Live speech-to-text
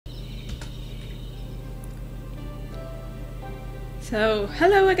So,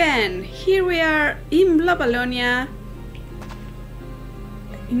 hello again! Here we are in Blobalonia,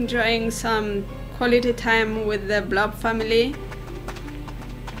 enjoying some quality time with the Blob family.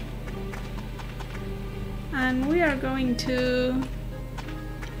 And we are going to...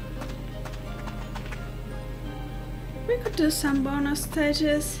 we could do some bonus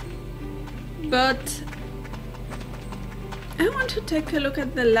stages, but I want to take a look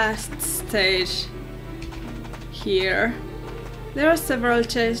at the last stage here. There are several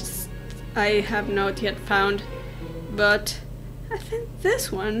chests I have not yet found, but I think this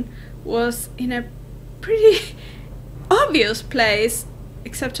one was in a pretty obvious place,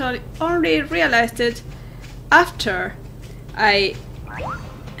 except I only realized it after I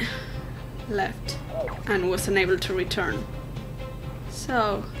left and was unable to return.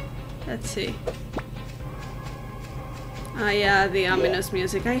 So, let's see. Ah yeah, the ominous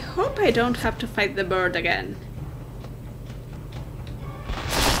music. I hope I don't have to fight the bird again.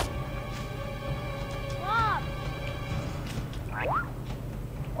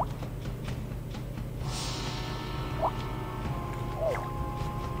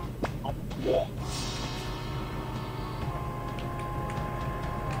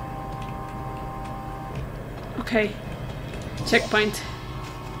 Okay, checkpoint.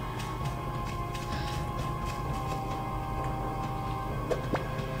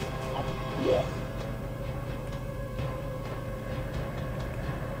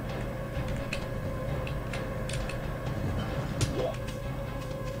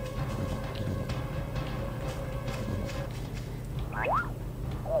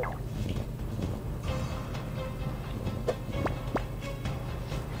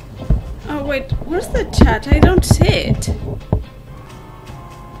 Oh wait, where's the chat? I don't see it.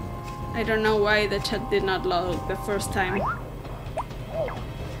 I don't know why the chat did not load the first time.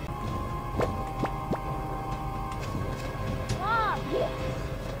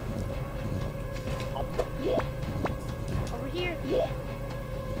 Over here.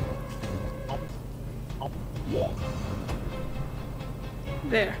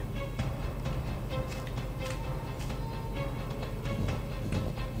 There.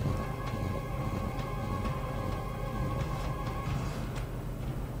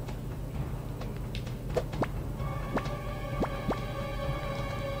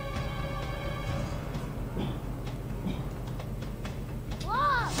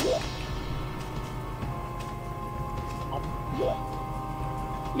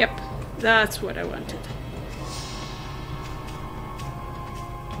 Yep, that's what I wanted.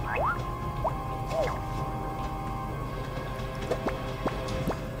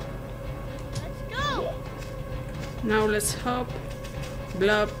 Let's go. Now let's hope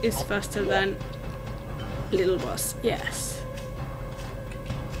Blob is faster than Little Boss. Yes.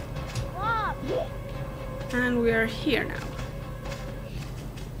 Blob. And we are here now.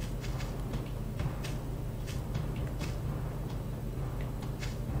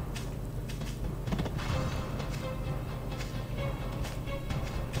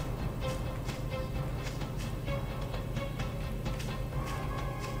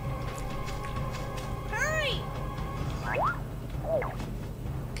 Hurry.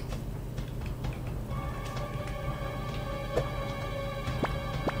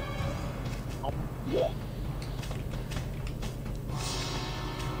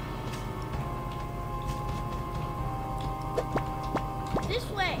 This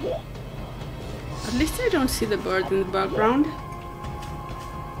way. At least I don't see the bird in the background.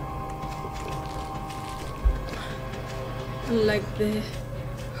 Like the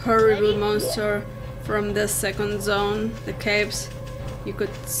horrible monster from the second zone, the caves. You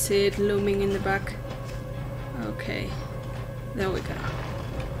could see it looming in the back. Okay, there we go.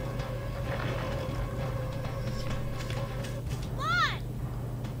 Come on.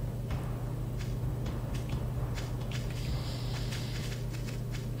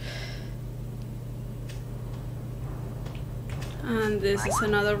 And this is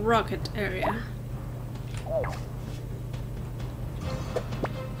another rocket area.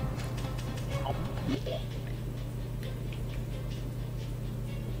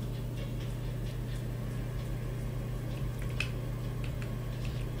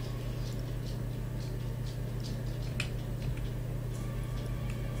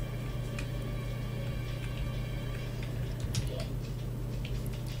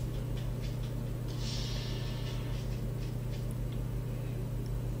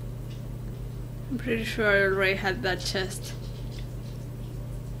 I'm pretty sure I already had that chest.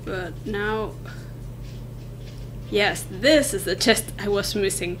 But now... yes, this is the chest I was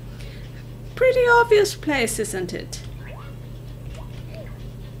missing. Pretty obvious place, isn't it?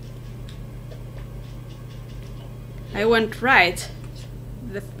 I went right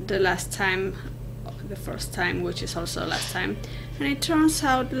the last time, the first time, which is also last time, and it turns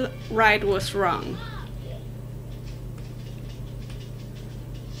out right was wrong.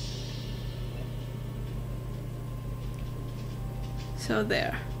 So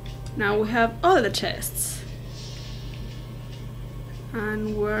there. Now we have all the chests.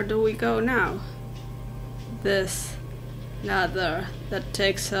 And where do we go now? This ladder that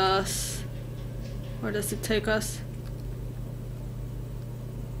takes us... Where does it take us?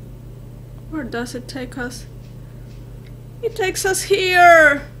 Where does it take us? It takes us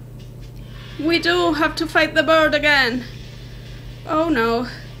here! We do have to fight the bird again! Oh no.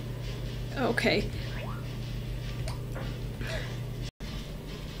 Okay.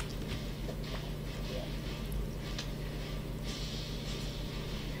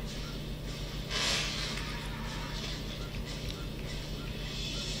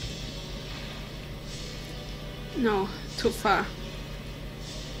 No, too far.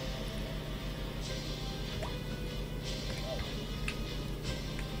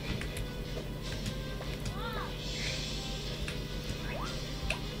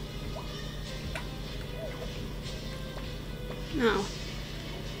 No.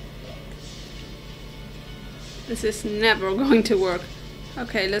 This is never going to work.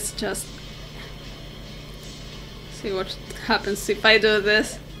 Okay, let's just see what happens if I do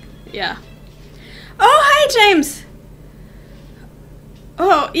this. Yeah. Oh, hi, James!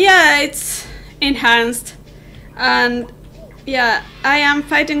 Oh, yeah, it's enhanced. And yeah, I am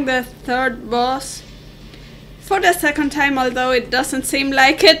fighting the third boss for the second time, although it doesn't seem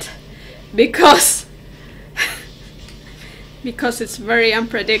like it, because because it's very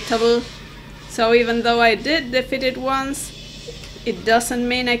unpredictable. So even though I did defeat it once, it doesn't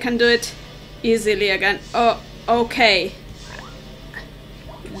mean I can do it easily again. Oh, okay.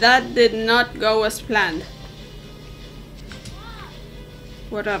 That did not go as planned.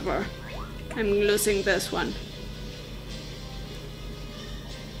 Whatever. I'm losing this one.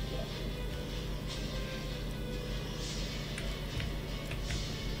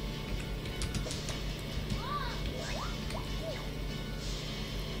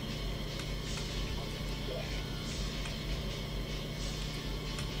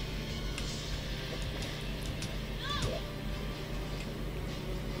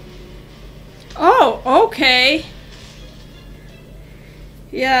 Oh, okay.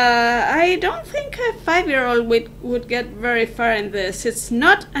 Yeah, I don't think a 5-year-old would get very far in this. It's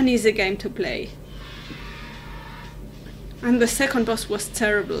not an easy game to play. And the second boss was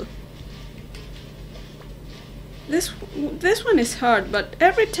terrible. This one is hard, but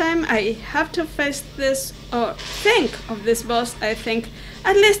every time I have to face this or think of this boss, I think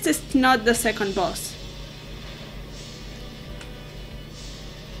at least it's not the second boss.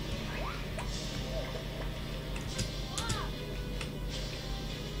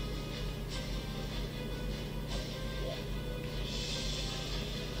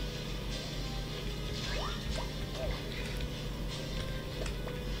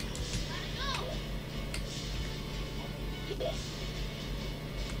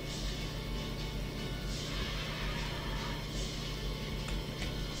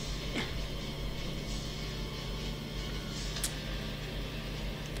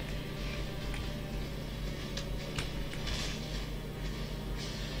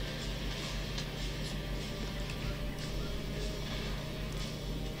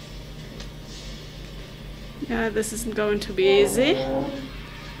 Yeah, this isn't going to be easy,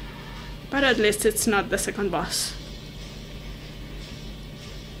 but at least it's not the second boss.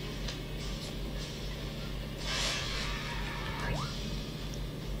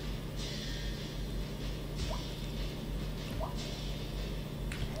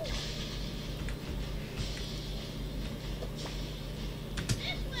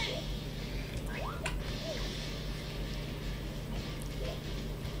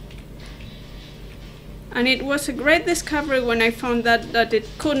 And it was a great discovery when I found that it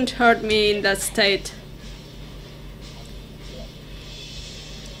couldn't hurt me in that state.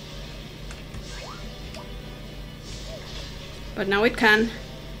 But now it can.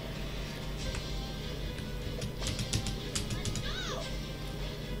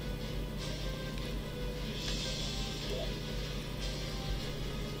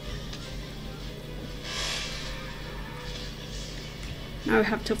 Now we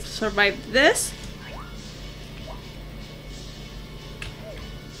have to survive this.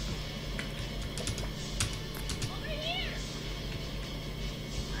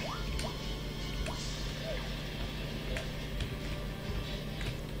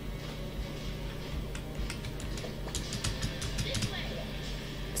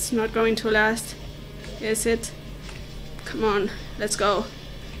 It's not going to last, is it? Come on, let's go.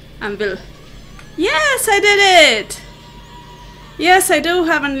 Anvil. Yes, I did it! Yes, I do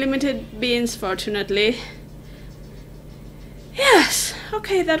have unlimited beans, fortunately. Yes,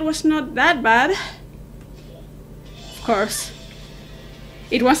 okay, that was not that bad. Of course.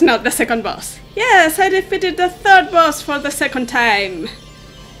 It was not the second boss. Yes, I defeated the third boss for the second time.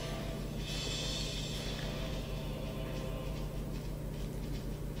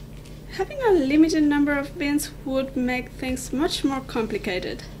 Having a limited number of beans would make things much more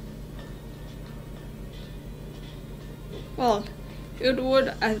complicated. Well, it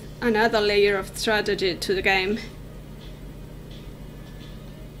would add another layer of strategy to the game.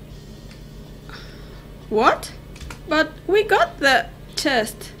 What? But we got the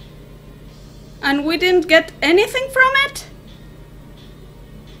chest. And we didn't get anything from it?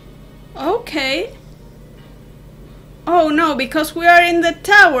 Okay. Oh no, because we are in the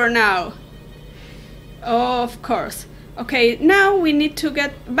tower now. Oh, of course. Okay, now we need to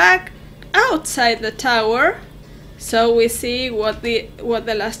get back outside the tower so we see what the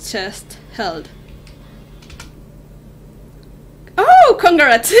last chest held. Oh,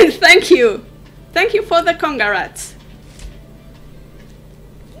 congrats! Thank you! Thank you for the congrats!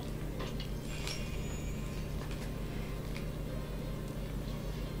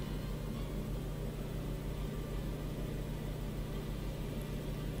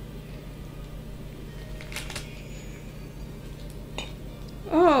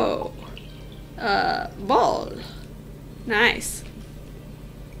 Oh, ball. Nice.